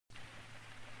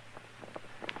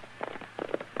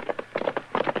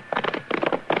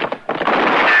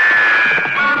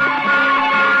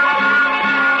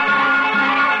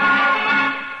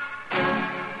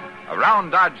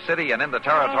Dodge City and in the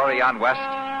territory on west,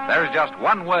 there's just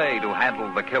one way to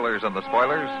handle the killers and the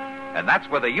spoilers, and that's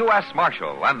with a U.S.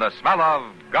 Marshal and the smell of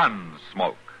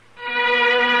Gunsmoke.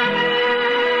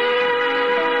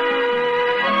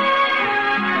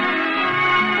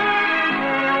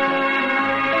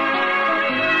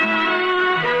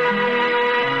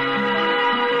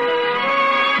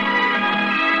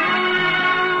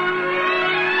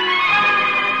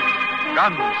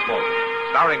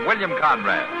 Gunsmoke, starring William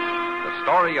Conrad, the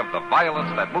story of the violence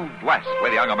that moved west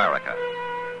with young America,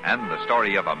 and the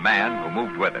story of a man who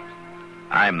moved with it.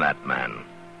 I'm that man,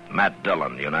 Matt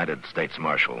Dillon, United States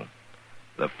Marshal.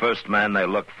 The first man they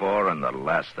look for and the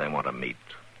last they want to meet.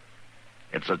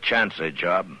 It's a chancy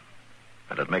job,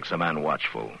 and it makes a man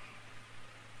watchful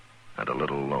and a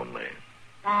little lonely.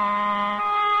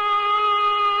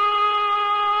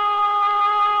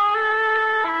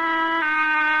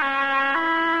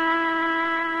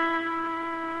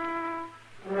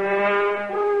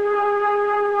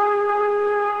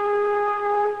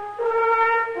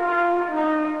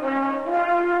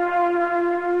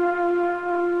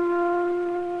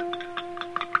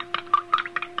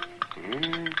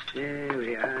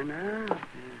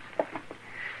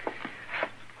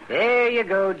 There you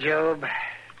go, Jobe.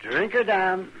 Drink her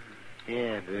down.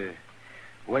 Yeah, but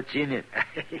what's in it?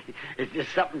 It's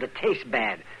just something to taste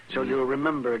bad, so you'll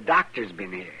remember a doctor's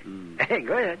been here. Hey,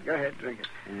 go ahead, drink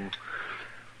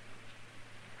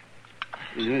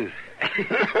it.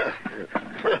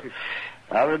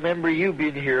 I remember you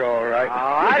being here all right.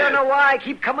 Oh, I don't know why I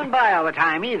keep coming by all the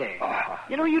time either.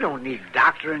 You know, you don't need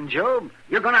doctoring, Jobe.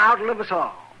 You're going to outlive us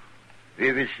all.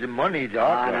 If it's the money,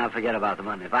 Doc. Oh, now forget about the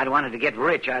money. If I'd wanted to get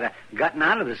rich, I'd have gotten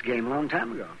out of this game a long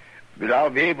time ago. But I'll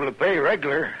be able to pay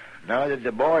regular now that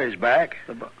the boy is back.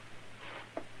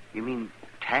 You mean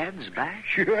Tad's back?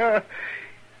 Sure.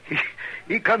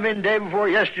 He come in day before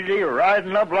yesterday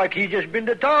riding up like he just been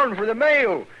to town for the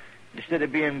mail. Instead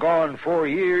of being gone 4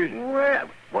 years.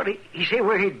 What, he say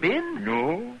where he'd been?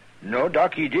 No,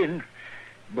 Doc, he didn't.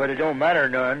 But it don't matter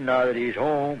none now that he's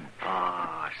home.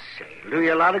 Oh, say, it'll do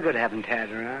you a lot of good having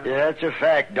Tad around. Yeah, that's a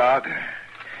fact, Doc.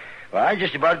 Well, I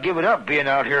just about give it up being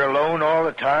out here alone all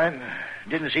the time.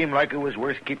 Didn't seem like it was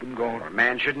worth keeping going. Well, a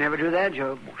man should never do that,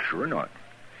 Jobe. Well, sure not.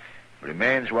 But a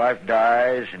man's wife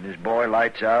dies and his boy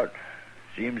lights out.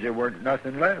 Seems there weren't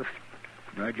nothing left.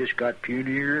 And I just got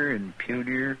punier and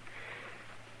punier.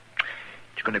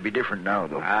 It's going to be different now,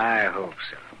 though. I hope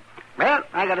so. Well,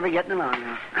 I got to be getting along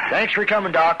now. Thanks for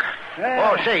coming, Doc.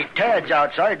 Oh, say, Tad's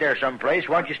outside there someplace.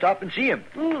 Why don't you stop and see him?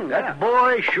 That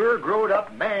boy sure growed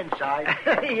up man-sized.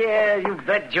 Yeah, you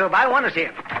bet, Jobe. I want to see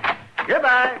him.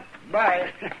 Goodbye.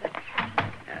 Bye.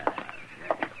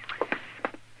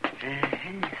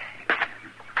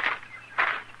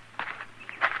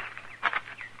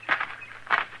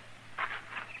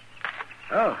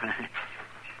 Oh,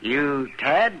 you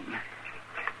Tad?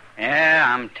 Yeah,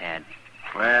 I'm Tad.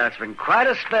 Well, it's been quite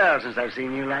a spell since I've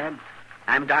seen you, lad.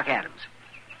 I'm Doc Adams.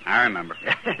 I remember.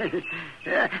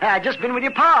 Yeah, I just been with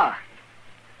your pa.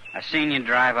 I seen you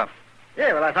drive up.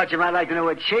 Yeah, well, I thought you might like to know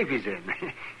what shape he's in.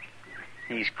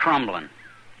 He's crumbling,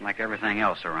 like everything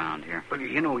else around here. Well,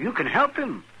 you know, you can help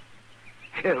him.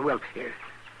 Yeah, well,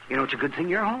 you know, it's a good thing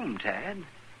you're home, Tad.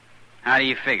 How do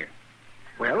you figure?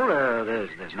 Well,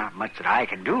 there's not much that I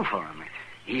can do for him.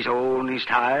 He's old and he's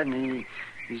tired and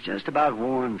he's just about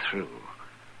worn through.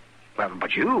 Well,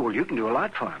 but you can do a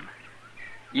lot for him.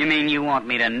 You mean you want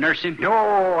me to nurse him?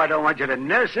 No, I don't want you to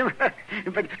nurse him.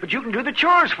 but you can do the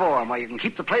chores for him, or you can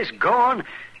keep the place going.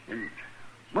 And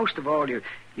most of all, you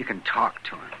can talk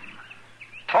to him.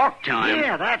 Talk to him?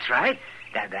 Yeah, that's right.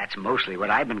 That's mostly what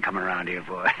I've been coming around here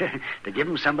for. To give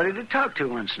him somebody to talk to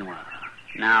once in a while.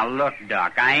 Now, look,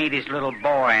 Doc, I ain't his little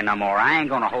boy no more. I ain't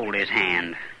going to hold his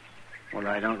hand. Well,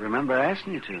 I don't remember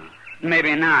asking you to.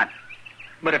 Maybe not.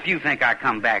 But if you think I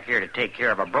come back here to take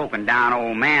care of a broken-down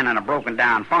old man and a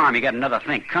broken-down farm, you got another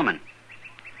think coming.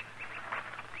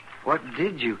 What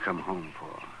did you come home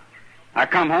for? I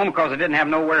come home because I didn't have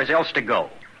nowhere else to go.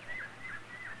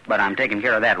 But I'm taking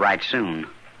care of that right soon.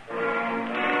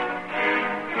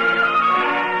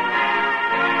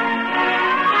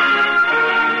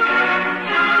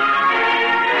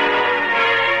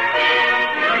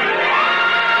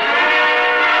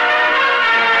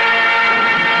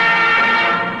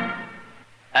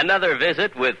 Another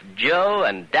visit with Joe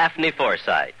and Daphne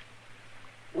Forsythe.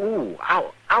 Ooh,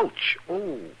 ouch,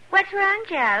 ooh. What's wrong,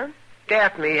 Joe?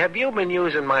 Daphne, have you been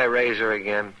using my razor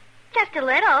again? Just a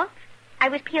little. I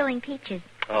was peeling peaches.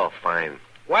 Oh, fine.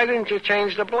 Why didn't you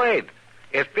change the blade?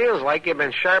 It feels like you've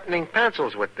been sharpening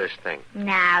pencils with this thing.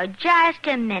 Now, just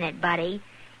a minute, buddy.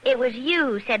 It was you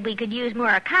who said we could use more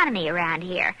economy around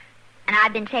here. And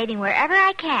I've been saving wherever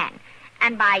I can.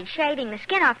 And by shaving the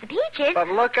skin off the peaches... But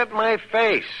look at my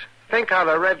face. Think how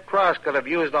the Red Cross could have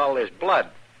used all this blood.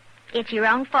 It's your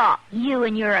own fault. You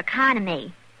and your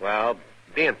economy. Well,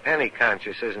 being penny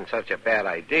conscious isn't such a bad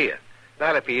idea.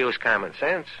 Not if you use common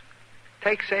sense.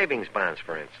 Take savings bonds,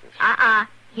 for instance.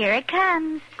 Here it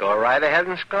comes. Go right ahead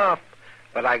and scoff.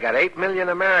 But I got 8 million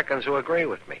Americans who agree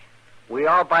with me. We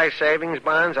all buy savings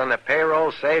bonds on the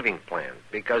payroll saving plan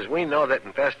because we know that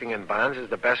investing in bonds is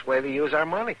the best way to use our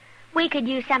money. We could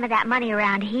use some of that money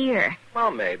around here.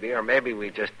 Well, maybe, or maybe we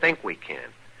just think we can.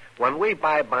 When we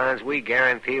buy bonds, we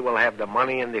guarantee we'll have the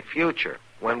money in the future,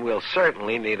 when we'll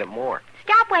certainly need it more.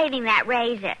 Stop waving that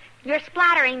razor. You're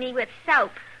splattering me with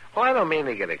soap. Well, I don't mean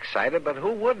to get excited, but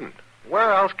who wouldn't?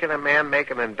 Where else can a man make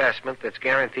an investment that's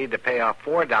guaranteed to pay off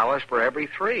 $4 for every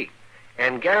 3?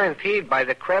 And guaranteed by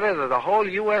the credit of the whole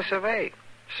U.S. of A.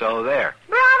 So there.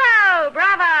 Bravo!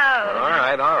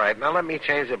 Bravo! All right. Now let me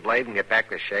change the blade and get back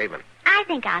to shaving. I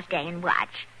think I'll stay and watch.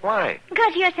 Why?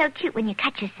 Because you're so cute when you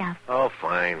cut yourself. Oh,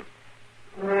 fine.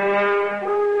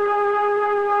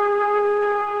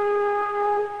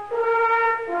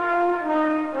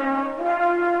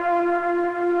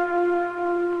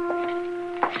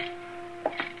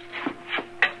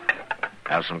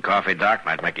 Have some coffee, Doc?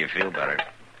 Might make you feel better.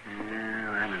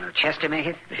 I don't know. Chester make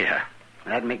it? Yeah.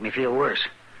 That'd make me feel worse.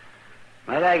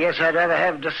 But I guess I'd rather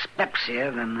have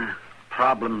dyspepsia than the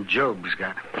problem Jobe's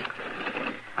got.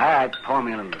 All right, pour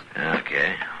me a little bit.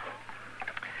 Okay.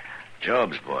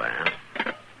 Jobe's boy,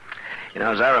 huh? You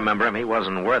know, as I remember him, he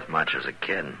wasn't worth much as a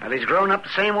kid. Well, he's grown up the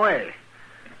same way.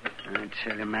 I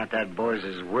tell you, Matt, that boy's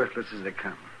as worthless as they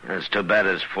come. It's too bad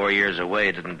his 4 years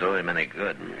away didn't do him any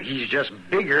good. He's just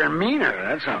bigger and meaner,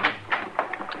 that's all.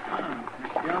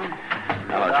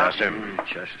 Hello, Chester.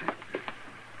 Chester.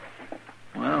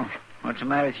 Well, what's the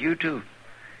matter with you two?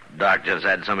 Doc just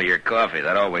had some of your coffee.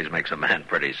 That always makes a man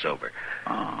pretty sober.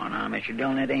 Oh, now, Mr.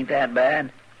 Dillon, it ain't that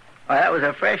bad. Why, that was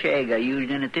a fresh egg I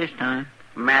used in it this time.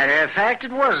 Matter of fact,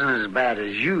 it wasn't as bad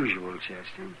as usual,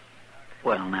 Chester.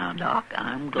 Well, now, Doc,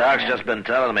 I'm glad. Doc's just been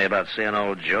telling me about seeing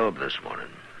old Jobe this morning.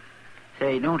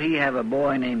 Say, don't he have a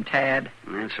boy named Tad?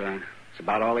 That's right. It's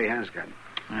about all he has got.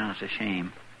 Well, it's a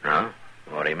shame. No?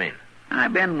 What do you mean?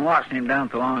 I've been watching him down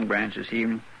at the Long Branch this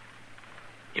evening.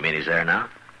 You mean he's there now?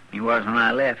 He was when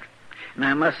I left. And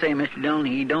I must say, Mr. Dillon,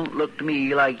 he don't look to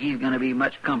me like he's going to be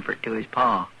much comfort to his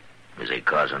pa. Is he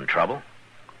causing trouble?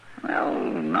 Well,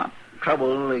 not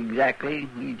trouble exactly.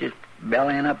 He's just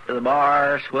bellying up to the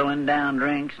bar, swilling down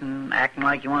drinks, and acting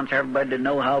like he wants everybody to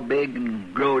know how big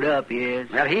and growed up he is.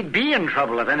 Well, he'd be in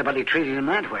trouble if anybody treated him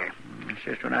that way. That's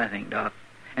just what I think, Doc.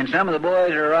 And some of the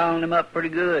boys are riling him up pretty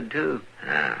good, too.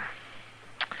 Yeah.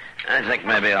 I think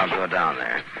maybe I'll go down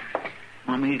there.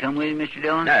 Want me to come with you, Mr.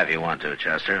 Dillon? Yeah, if you want to,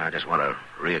 Chester. I just want to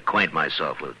reacquaint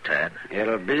myself with Tad.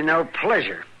 It'll be no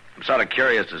pleasure. I'm sort of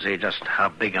curious to see just how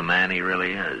big a man he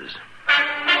really is.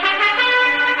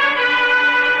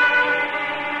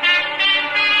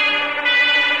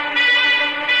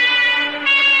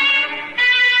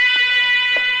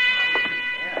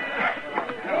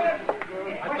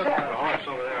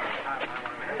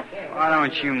 Why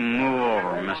don't you move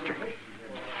over, mister?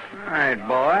 All right,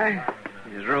 boy.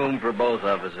 There's room for both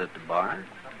of us at the bar.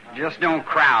 Just don't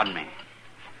crowd me.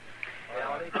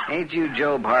 Ain't you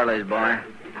Jobe Harley's boy?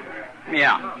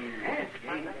 Yeah.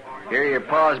 Hear your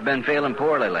pa's been feeling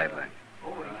poorly lately.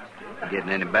 Getting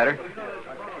any better?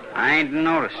 I ain't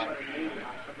noticed.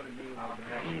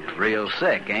 He's real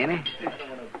sick, ain't he?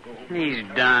 He's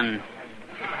done.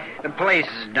 The place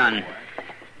is done.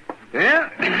 Yeah.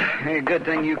 Hey, good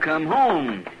thing you come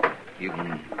home. You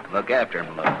can look after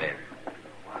him a little bit.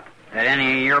 That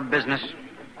any of your business?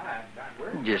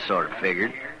 Just sort of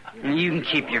figured. You can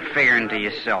keep your figuring to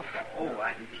yourself.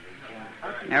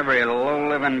 Every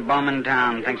low-living bum in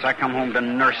town thinks I come home to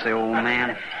nurse the old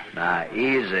man. Now,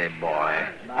 easy, boy.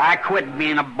 I quit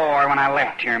being a boy when I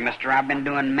left here, mister. I've been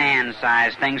doing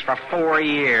man-sized things for 4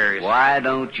 years. Why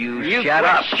don't you quit shut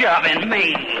up? shoving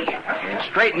me. And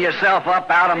straighten yourself up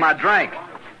out of my drink.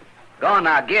 Go on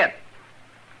now, get.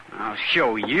 I'll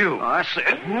show you. Oh, I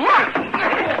said...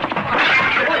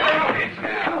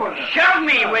 Shove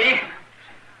me, will you?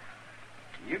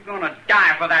 You're gonna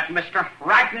die for that, mister,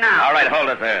 right now. All right, hold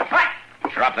it there. What?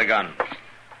 Drop the gun.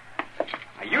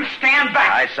 Now, you stand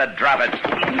back. I said drop it.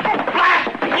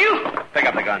 Blast you! Pick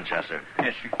up the gun, Chester.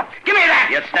 Yes, sir. Give me that!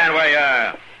 You stand where you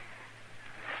are.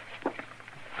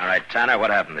 All right, Tanner,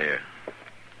 what happened to you?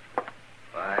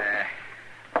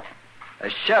 I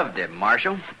shoved him,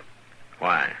 Marshal.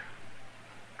 Why?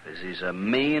 Because he's a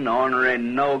mean, ornery,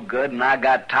 no good, and I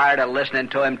got tired of listening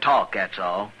to him talk, that's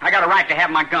all. I got a right to have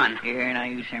my gun. Here, now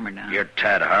you simmer down. You're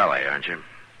Tad Harley, aren't you?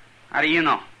 How do you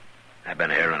know? I've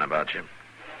been hearing about you.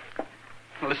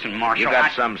 Listen, Marshal. You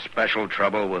got some special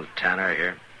trouble with Tanner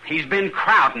here? He's been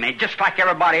crowding me, just like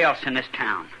everybody else in this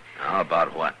town. How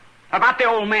about what? About the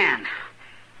old man.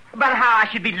 About how I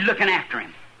should be looking after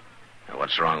him.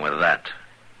 What's wrong with that?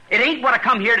 It ain't what I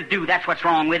come here to do, that's what's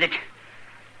wrong with it.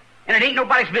 And it ain't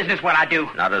nobody's business what I do.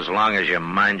 Not as long as you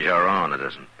mind your own, it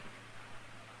isn't.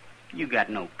 You got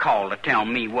no call to tell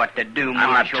me what to do, Marshal.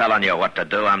 I'm not telling you what to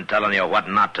do. I'm telling you what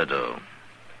not to do.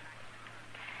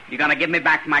 You gonna give me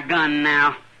back my gun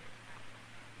now?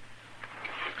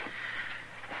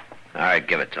 All right,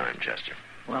 give it to him, Chester.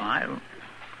 Well, I don't...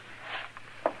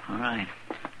 All right.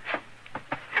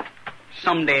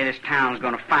 Someday this town's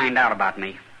gonna find out about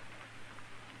me.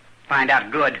 Find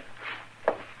out good.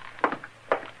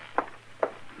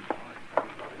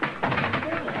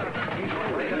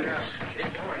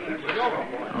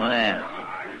 Well,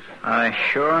 I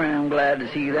sure am glad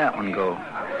to see that one go.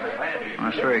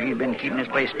 I swear he's been keeping this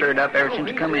place stirred up ever since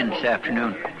he come in this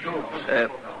afternoon.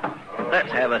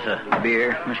 Let's have us a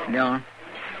beer, Mr. Dillon.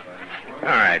 All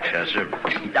right, Chester.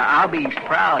 I'll be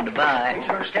proud to buy.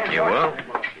 You will?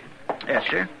 Yes,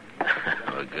 sir.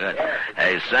 Well, good.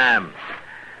 Hey, Sam,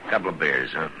 a couple of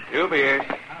beers, huh? 2 beers.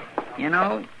 You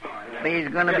know,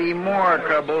 there's going to be more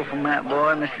trouble from that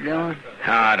boy, Mr. Dillon.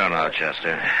 Oh, I don't know,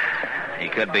 Chester. He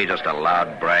could be just a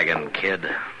loud, bragging kid.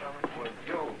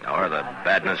 Or the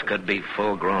badness could be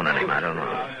full-grown in him. I don't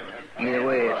know. Either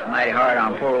way, it's mighty hard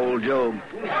on poor old Jobe.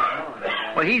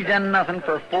 Well, he's done nothing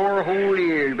for 4 whole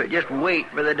years but just wait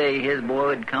for the day his boy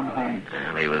would come home.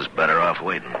 Well, he was better off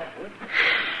waiting.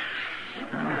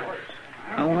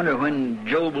 I wonder when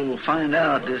Jobe will find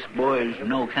out this boy's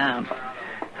no count.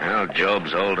 Well,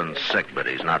 Jobe's old and sick, but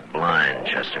he's not blind,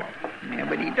 Chester. Yeah,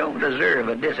 but he don't deserve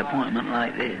a disappointment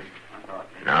like this.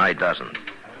 No, he doesn't.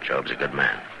 Jobe's a good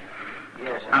man.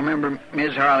 I remember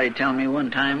Miss Harley telling me one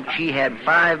time she had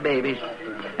 5 babies,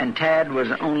 and Tad was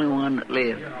the only one that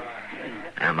lived.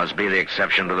 That must be the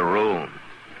exception to the rule.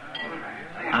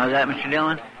 How's that, Mr.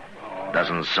 Dillon?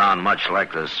 Doesn't sound much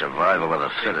like the survival of the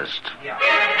fittest.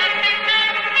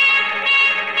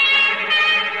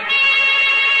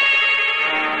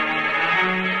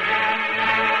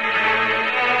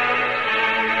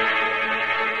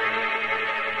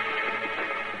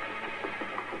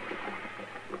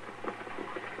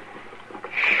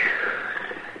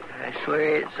 I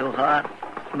swear it's so hot.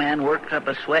 Man works up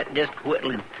a sweat just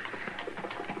whittling.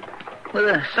 With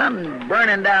the sun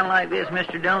burning down like this,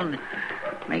 Mr. Dillon,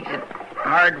 makes it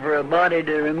hard for a body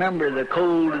to remember the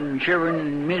cold and shivering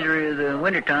and misery of the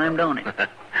wintertime, don't it?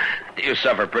 You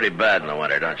suffer pretty bad in the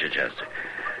winter, don't you, Chester?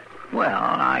 Well,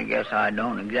 I guess I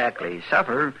don't exactly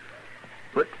suffer.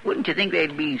 But wouldn't you think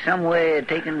there'd be some way of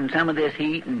taking some of this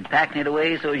heat and packing it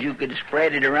away so as you could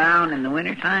spread it around in the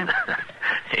wintertime?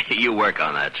 You work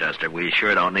on that, Chester. We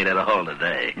sure don't need it all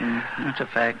today. That's a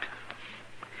fact.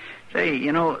 Say,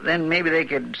 you know, then maybe they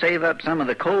could save up some of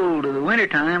the cold of the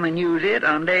wintertime and use it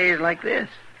on days like this.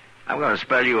 I'm going to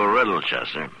spell you a riddle,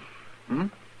 Chester. Hmm?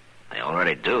 They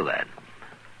already do that.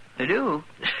 They do?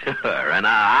 Sure, in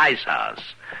our ice house.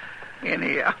 Sure, in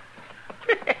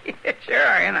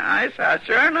the ice house.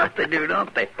 Sure enough they do,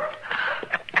 don't they?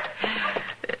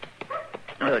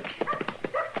 Look,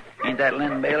 ain't that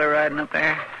Len Baylor riding up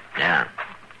there? Yeah.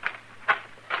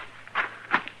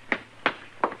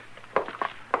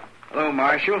 Hello,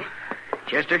 Marshal.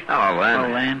 Chester? Hello, Len.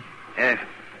 Oh, Len.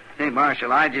 Hey,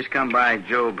 Marshal, I just come by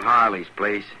Jobe Harley's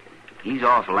place. He's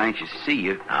awful anxious to see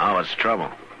you. Oh, what's the trouble?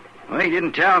 Well, he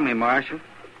didn't tell me, Marshal.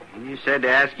 He just said to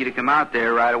ask you to come out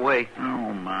there right away.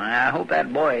 Oh, my. I hope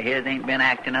that boy of his ain't been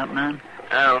acting up none.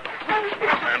 Well,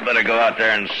 I better go out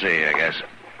there and see, I guess.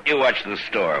 You watch the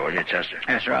store, will you, Chester?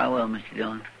 Yes, sir, I will, Mr.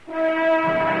 Dillon.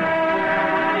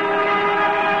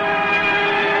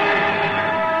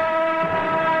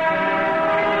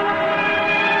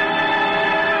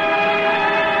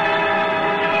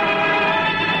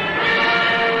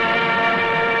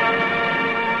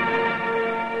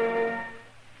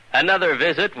 Another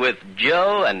visit with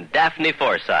Joe and Daphne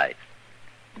Forsythe.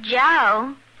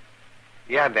 Joe,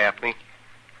 Yeah, Daphne.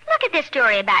 look at this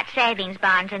story about savings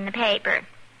bonds in the paper.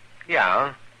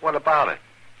 Yeah? What about it?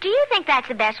 Do you think that's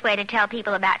the best way to tell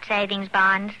people about savings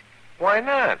bonds? Why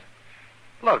not?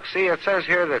 Look, see, it says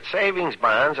here that savings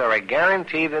bonds are a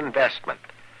guaranteed investment.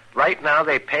 Right now,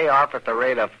 they pay off at the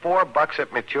rate of $4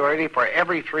 at maturity for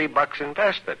every $3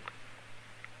 invested.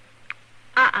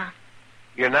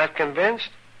 You're not convinced?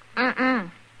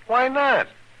 Mm-mm. Why not?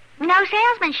 No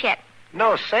salesmanship.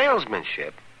 No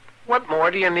salesmanship? What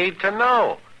more do you need to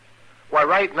know? Why,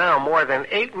 right now, more than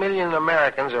 8 million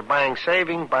Americans are buying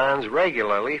saving bonds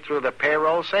regularly through the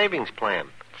payroll savings plan.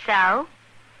 So?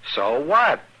 So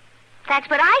what? That's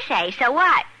what I say. So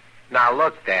what? Now,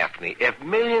 look, Daphne, if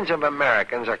millions of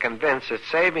Americans are convinced that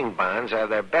saving bonds are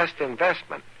their best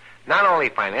investment, not only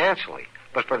financially,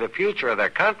 but for the future of their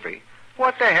country,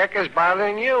 what the heck is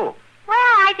bothering you? Well,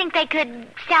 I think they could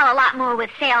sell a lot more with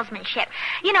salesmanship.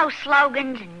 You know,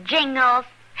 slogans and jingles.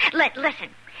 Listen,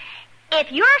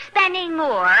 if you're spending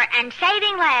more and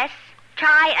saving less,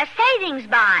 try a savings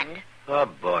bond. Oh,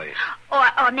 boy.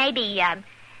 Or maybe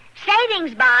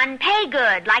savings bond pay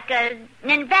good, like an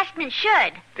investment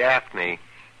should. Daphne.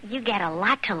 You get a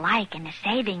lot to like in a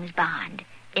savings bond.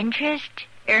 Interest,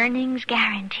 earnings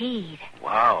guaranteed.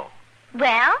 Wow.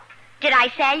 Well, did I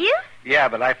sell you? Yeah,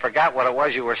 but I forgot what it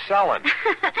was you were selling.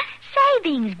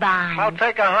 Savings bond. I'll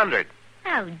take 100.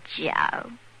 Oh,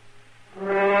 Joe.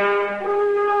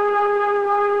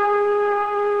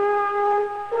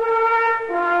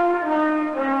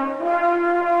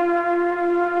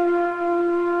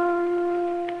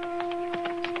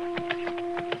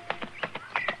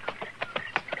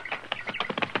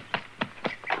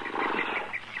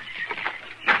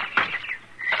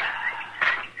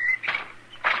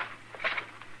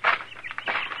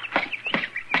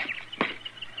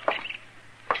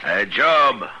 Hey,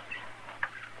 Jobe.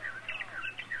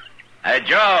 Hey,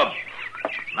 Jobe.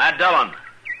 Matt Dillon.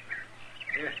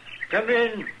 Come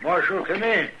in, Marshal, come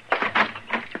in.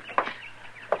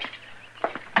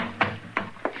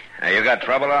 Hey, you got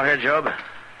trouble out here, Jobe?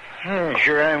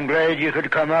 Sure, I'm glad you could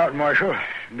come out, Marshal.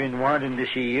 Been wanting to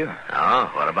see you.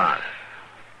 Oh, what about?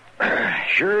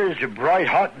 Sure is a bright,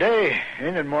 hot day,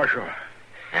 ain't it, Marshal?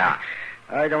 Yeah.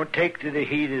 I don't take to the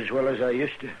heat as well as I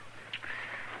used to.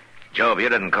 Jobe, you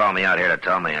didn't call me out here to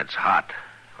tell me it's hot.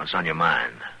 What's on your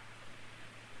mind?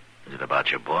 Is it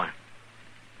about your boy?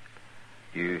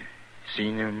 You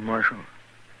seen him, Marshal?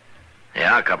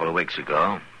 Yeah, a couple of weeks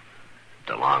ago.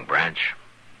 The Long Branch.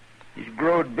 He's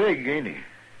growed big, ain't he?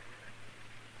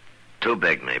 Too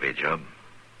big, maybe, Jobe.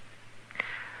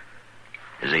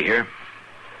 Is he here?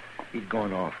 He's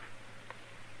gone off.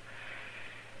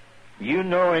 You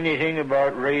know anything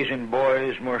about raising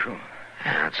boys, Marshal?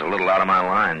 Yeah, it's a little out of my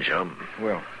line, Jobe.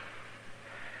 Well,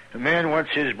 the man wants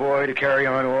his boy to carry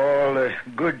on all the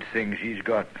good things he's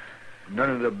got, none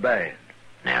of the bad.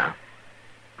 Yeah.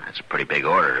 That's a pretty big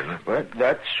order, isn't it? But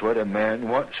that's what a man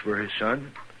wants for his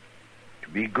son. To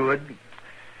be good.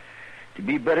 To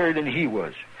be better than he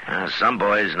was. Some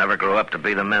boys never grow up to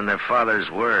be the men their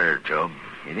fathers were, Jobe.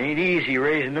 It ain't easy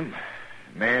raising them.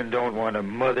 A man don't want to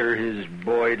mother his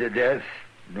boy to death,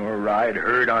 nor ride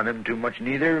herd on him too much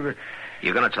neither. But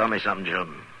you gonna tell me something,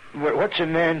 Jobe? What's a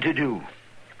man to do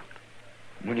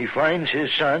when he finds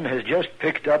his son has just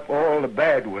picked up all the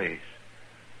bad ways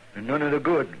and none of the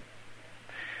good?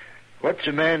 What's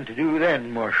a man to do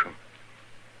then, Marshal?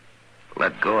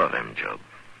 Let go of him, Jobe.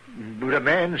 But a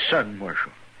man's son,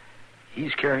 Marshal,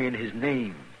 he's carrying his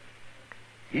name.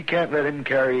 He can't let him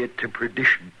carry it to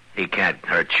perdition. He can't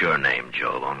hurt your name,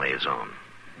 Jobe, only his own.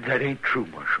 That ain't true,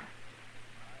 Marshal.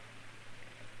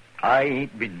 I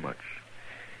ain't been much.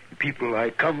 The people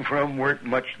I come from weren't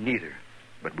much neither.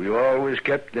 But we always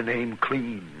kept the name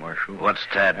clean, Marshal. What's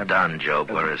Tad done,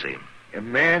 Jobe? Where is he? A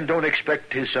man don't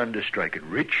expect his son to strike it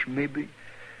rich, maybe,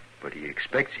 but he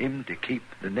expects him to keep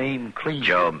the name clean.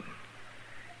 Jobe,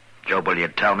 will you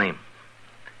tell me?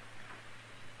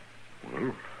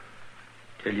 Well,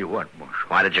 tell you what, Marshal.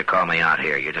 Why did you call me out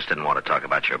here? You just didn't want to talk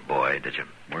about your boy, did you?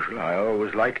 Marshal, I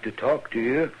always like to talk to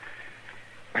you.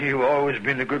 You've always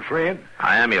been a good friend.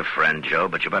 I am your friend, Joe,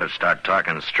 but you better start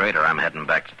talking straight or I'm heading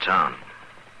back to town.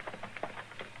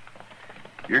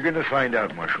 You're going to find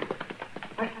out, Marshal.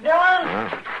 Mr. Dillon? Well,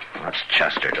 what's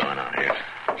Chester doing out here?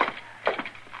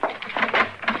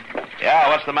 Yeah,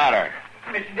 what's the matter?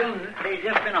 Mr. Dillon, there's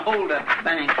just been a holdup at the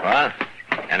bank. What?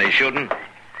 Any shooting?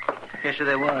 Yes, sir,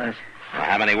 there was. Well,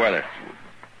 how many were there?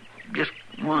 Just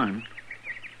one.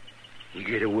 He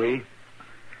get away?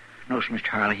 No, sir, Mr.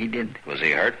 Harley, he didn't. Was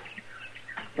he hurt?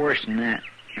 Worse than that,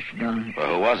 Mr. Dillon.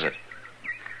 Well, who was it?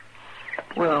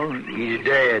 Well, he's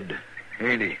dead,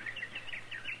 ain't he?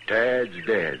 Tad's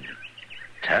dead.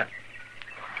 Tad?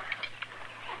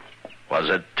 Was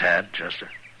it Tad, Chester?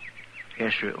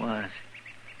 Yes, sir, it was.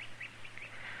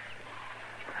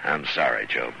 I'm sorry,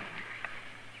 Joe.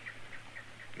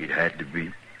 It had to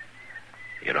be.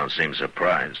 You don't seem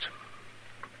surprised.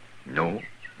 No,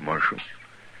 Marshal.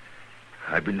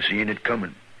 I've been seeing it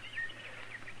coming.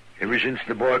 Ever since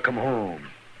the boy come home.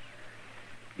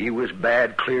 He was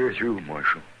bad clear through,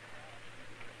 Marshal.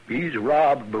 He's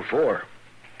robbed before.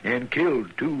 And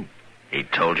killed, too. He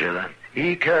told you that?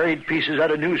 He carried pieces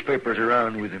out of newspapers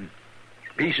around with him.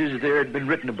 Pieces there had been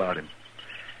written about him.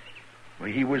 Well,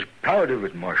 he was proud of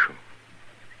it, Marshal.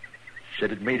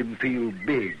 Said it made him feel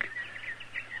big.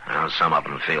 Well, some of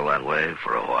them feel that way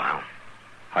for a while.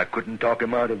 I couldn't talk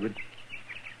him out of it.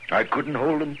 I couldn't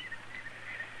hold him.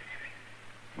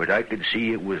 But I could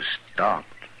see it was stopped.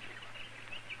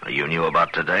 You knew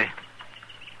about today?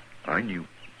 I knew.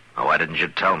 Oh, why didn't you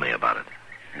tell me about it?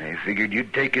 I figured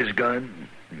you'd take his gun,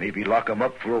 maybe lock him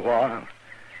up for a while.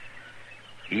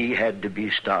 He had to be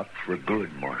stopped for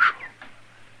good, Marshal.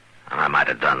 I might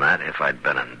have done that if I'd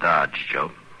been in Dodge,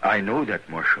 Joe. I know that,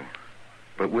 Marshal.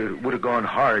 But it would have gone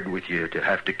hard with you to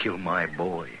have to kill my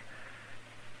boy.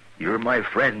 You're my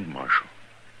friend, Marshal.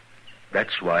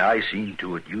 That's why I seen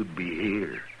to it you'd be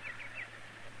here.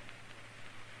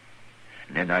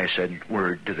 And then I sent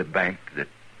word to the bank that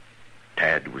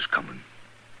Tad was coming.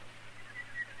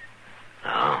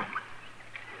 Oh.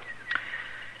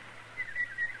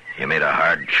 You made a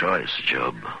hard choice,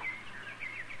 Jobe.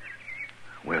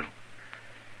 Well,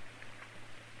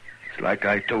 it's like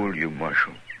I told you,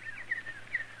 Marshal.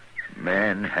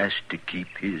 Man has to keep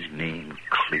his name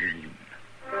clean.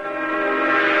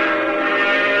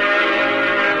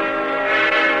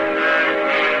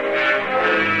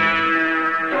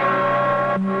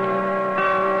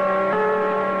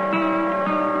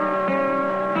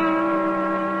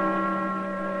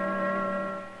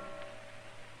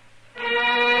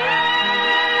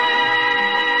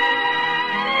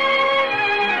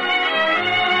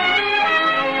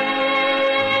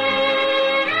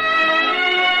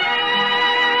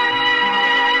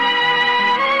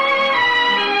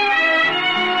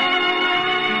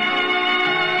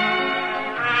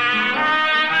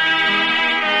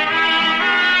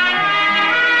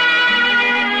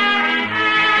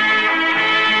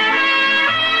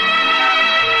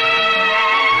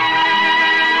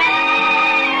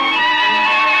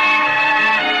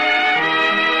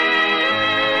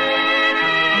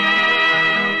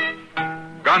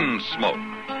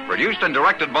 Gunsmoke, produced and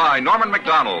directed by Norman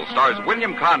Macdonald, stars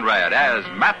William Conrad as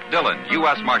Matt Dillon,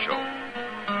 U.S. Marshal.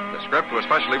 The script was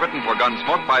specially written for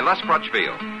Gunsmoke by Les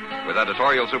Crutchfield, with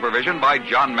editorial supervision by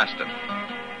John Meston.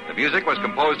 The music was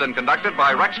composed and conducted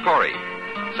by Rex Corey.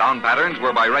 Sound patterns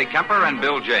were by Ray Kemper and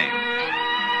Bill James.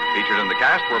 Featured in the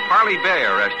cast were Parley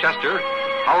Bear as Chester,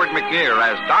 Howard McNear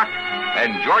as Doc,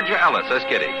 and Georgia Ellis as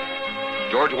Kitty.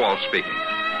 George Walsh speaking.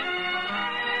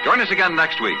 Join us again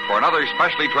next week for another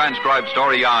specially transcribed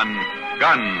story on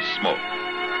Gunsmoke.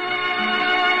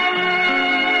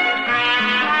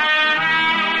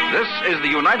 This is the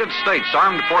United States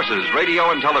Armed Forces Radio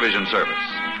and Television Service.